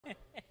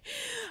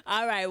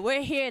All right,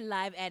 we're here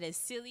live at a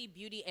Silly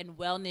Beauty and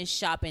Wellness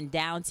shop in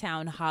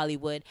downtown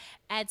Hollywood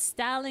at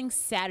Styling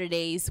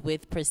Saturdays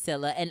with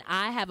Priscilla, and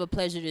I have a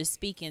pleasure to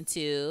speaking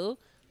to.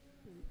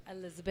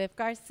 Elizabeth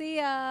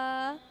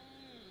Garcia.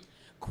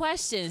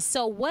 Questions.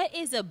 So, what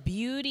is a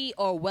beauty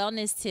or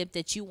wellness tip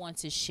that you want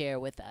to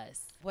share with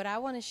us? What I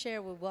want to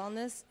share with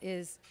wellness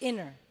is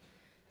inner.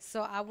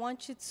 So I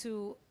want you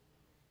to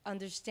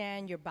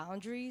understand your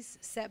boundaries,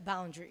 set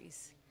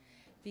boundaries.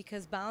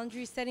 Because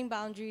setting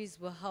boundaries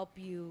will help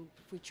you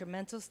with your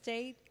mental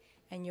state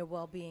and your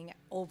well-being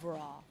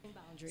overall.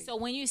 Boundaries. So,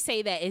 when you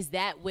say that, is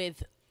that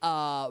with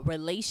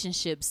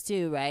relationships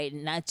too, right?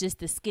 Not just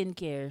the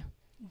skincare.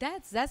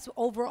 That's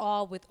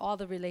overall with all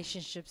the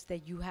relationships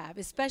that you have,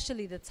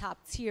 especially the top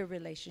tier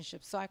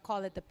relationships. So I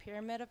call it the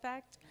pyramid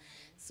effect.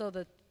 So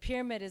the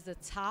pyramid is the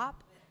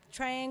top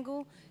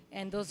triangle,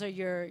 and those are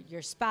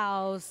your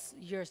spouse,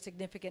 your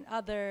significant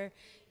other,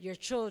 your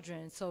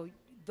children. So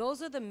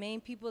those are the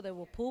main people that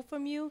will pull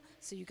from you,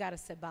 so you got to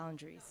set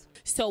boundaries.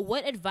 So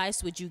what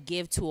advice would you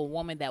give to a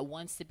woman that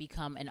wants to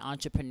become an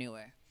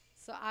entrepreneur?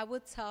 So I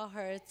would tell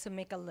her to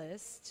make a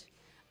list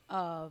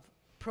of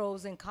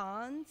pros and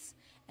cons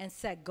and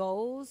set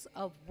goals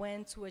of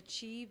when to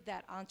achieve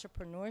that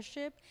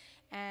entrepreneurship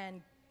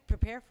and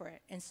prepare for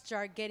it and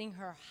start getting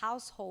her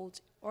household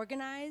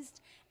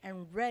organized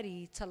and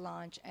ready to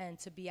launch and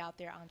to be out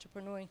there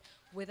entrepreneuring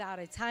without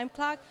a time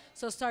clock.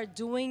 So start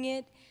doing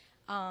it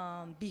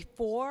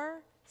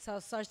before. So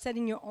start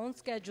setting your own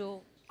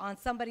schedule on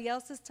somebody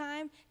else's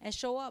time and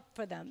show up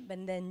for them.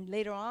 And then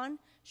later on,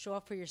 show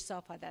up for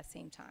yourself at that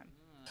same time.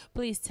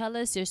 Please tell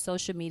us your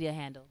social media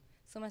handle.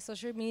 So my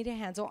social media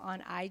handle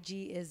on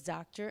IG is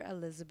Dr.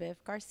 Elizabeth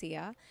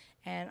Garcia,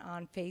 and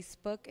on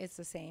Facebook it's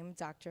the same,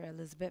 Dr.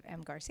 Elizabeth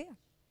M. Garcia.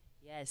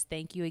 Yes,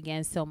 thank you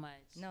again so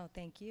much. No,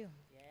 thank you.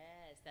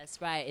 Yes,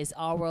 that's right. It's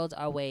Our World,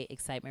 Our Way,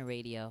 Excitement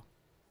Radio.